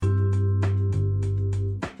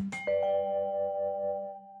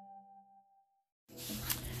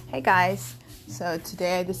Hey guys, so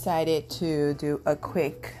today I decided to do a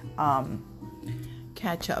quick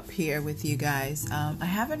catch up here with you guys. I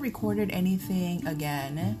haven't recorded anything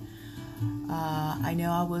again. I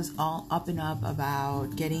know I was all up and up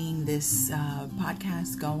about getting this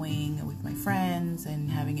podcast going with my friends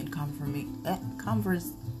and having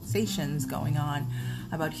conversations going on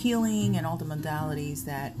about healing and all the modalities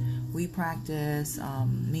that we practice,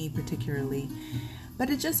 me particularly, but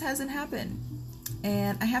it just hasn't happened.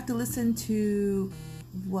 And I have to listen to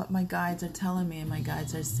what my guides are telling me, and my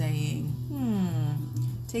guides are saying,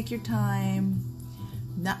 take your time,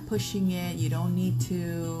 not pushing it, you don't need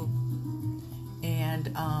to, and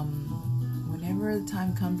whenever the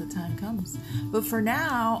time comes, the time comes. But for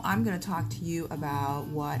now, I'm going to talk to you about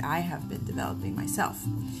what I have been developing myself.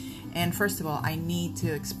 And first of all, I need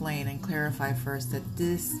to explain and clarify first that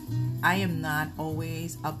I am not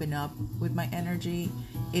always up and up with my energy.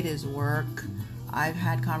 It is work. I've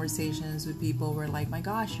had conversations with people where like, my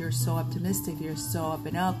gosh, you're so optimistic, you're so up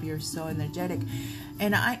and up, you're so energetic.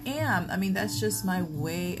 And I am. I mean, that's just my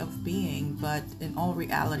way of being. But in all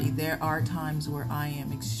reality, there are times where I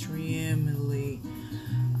am extremely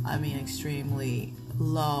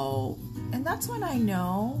low. And that's when I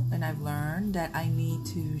know, and I've learned that I need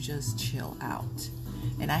to just chill out.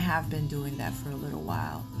 And I have been doing that for a little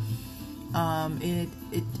while.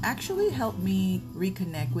 It actually helped me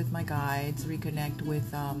reconnect with my guides, reconnect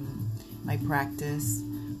with my practice,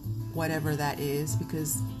 whatever that is,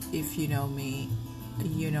 because if you know me,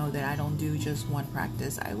 you know that I don't do just one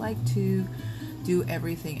practice. I like to do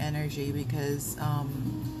everything energy because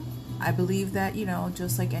I believe that,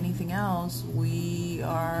 just like anything else, we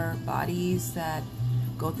are bodies that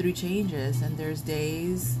go through changes, and there's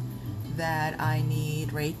days that I need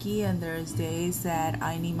Reiki, and there's days that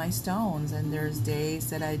I need my stones, and there's days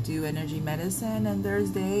that I do energy medicine, and there's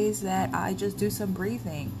days that I just do some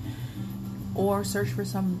breathing or search for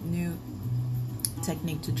some new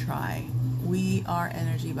technique to try. We are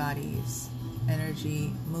energy bodies.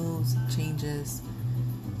 Energy moves, changes,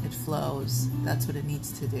 it flows. That's what it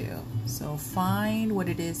needs to do. So find what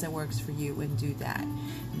it is that works for you and do that.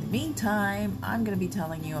 In the meantime, I'm going to be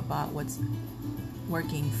telling you about what's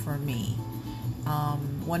working for me.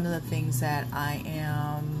 One of the things that I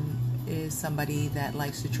am is somebody that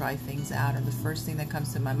likes to try things out, and the first thing that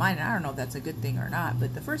comes to my mind, and I don't know if that's a good thing or not,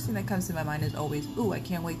 but the first thing that comes to my mind is always, I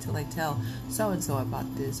can't wait till I tell so-and-so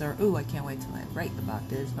about this, or I can't wait till I write about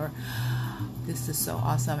this, or this is so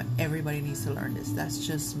awesome, everybody needs to learn this. That's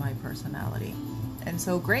just my personality. And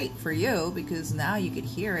so great for you, because now you could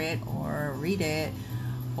hear it or read it,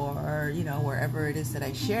 or wherever it is that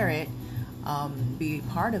I share it, be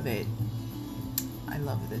part of it. I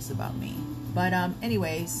love this about me. But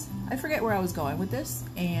anyways, I forget where I was going with this,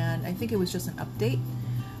 and I think it was just an update.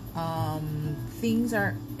 Things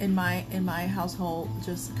are in my household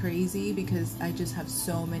just crazy because I just have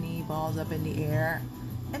so many balls up in the air,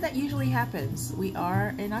 and that usually happens. We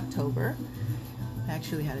are in October. I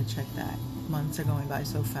actually had to check that. Months are going by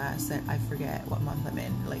so fast that I forget what month I'm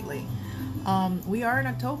in lately. We are in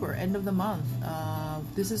October, end of the month.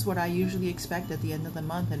 This is what I usually expect at the end of the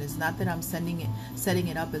month, and it's not that I'm setting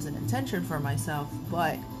it up as an intention for myself,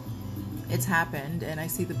 but it's happened, and I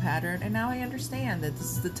see the pattern, and now I understand that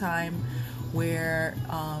this is the time where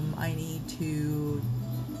I need to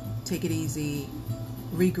take it easy,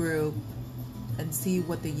 regroup, and see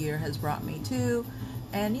what the year has brought me to,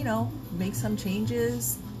 and make some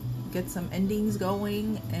changes, get some endings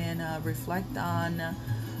going, and reflect on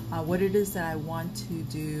what it is that I want to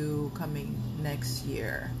do coming next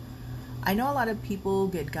year. I know a lot of people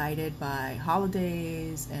get guided by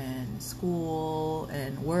holidays and school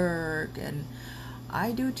and work, and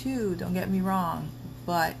I do too, don't get me wrong,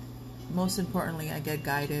 but most importantly, I get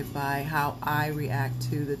guided by how I react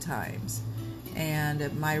to the times.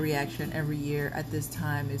 And my reaction every year at this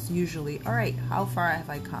time is usually, all right, how far have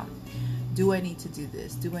I come? Do I need to do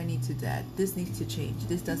this? Do I need to do that? This needs to change.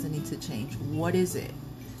 This doesn't need to change. What is it?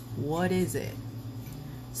 What is it?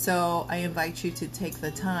 So I invite you to take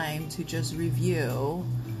the time to just review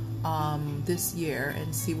this year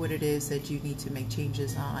and see what it is that you need to make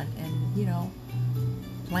changes on, and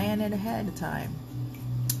plan it ahead of time.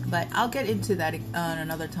 But I'll get into that on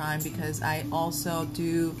another time, because I also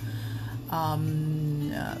do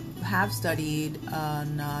have studied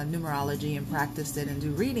on numerology and practiced it and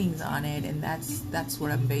do readings on it, and that's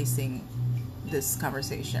what I'm basing this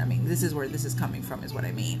conversation. I mean, this is where this is coming from, is what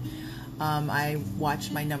I mean. I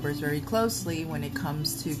watch my numbers very closely when it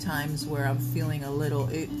comes to times where I'm feeling a little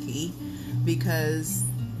icky, because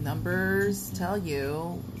numbers tell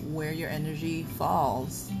you where your energy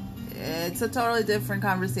falls. It's a totally different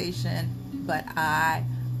conversation, but I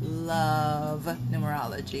love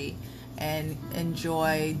numerology and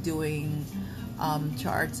enjoy doing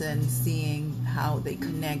charts and seeing how they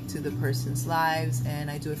connect to the person's lives. And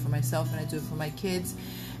I do it for myself and I do it for my kids.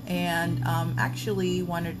 And actually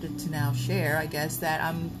wanted to now share, I guess, that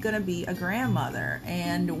I'm gonna be a grandmother,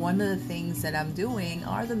 and one of the things that I'm doing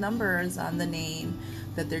are the numbers on the name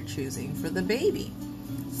that they're choosing for the baby.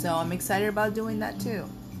 So I'm excited about doing that too.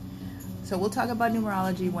 So we'll talk about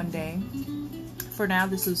numerology one day. For now,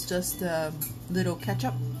 this was just a little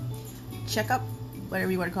checkup,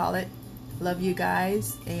 whatever you want to call it. Love you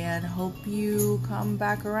guys and hope you come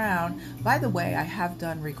back around. By the way, I have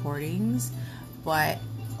done recordings, but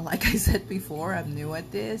like I said before, I'm new at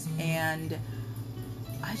this and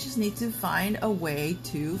I just need to find a way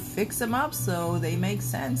to fix them up so they make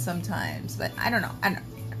sense sometimes. But I don't know.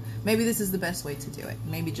 Maybe this is the best way to do it.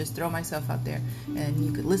 Maybe just throw myself out there and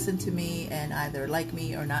you could listen to me and either like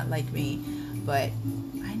me or not like me. But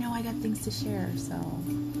I know I got things to share, so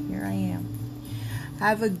here I am.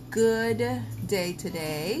 Have a good day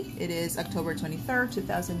today. It is October 23rd,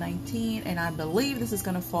 2019, and I believe this is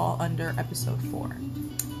going to fall under episode 4.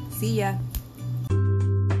 See ya.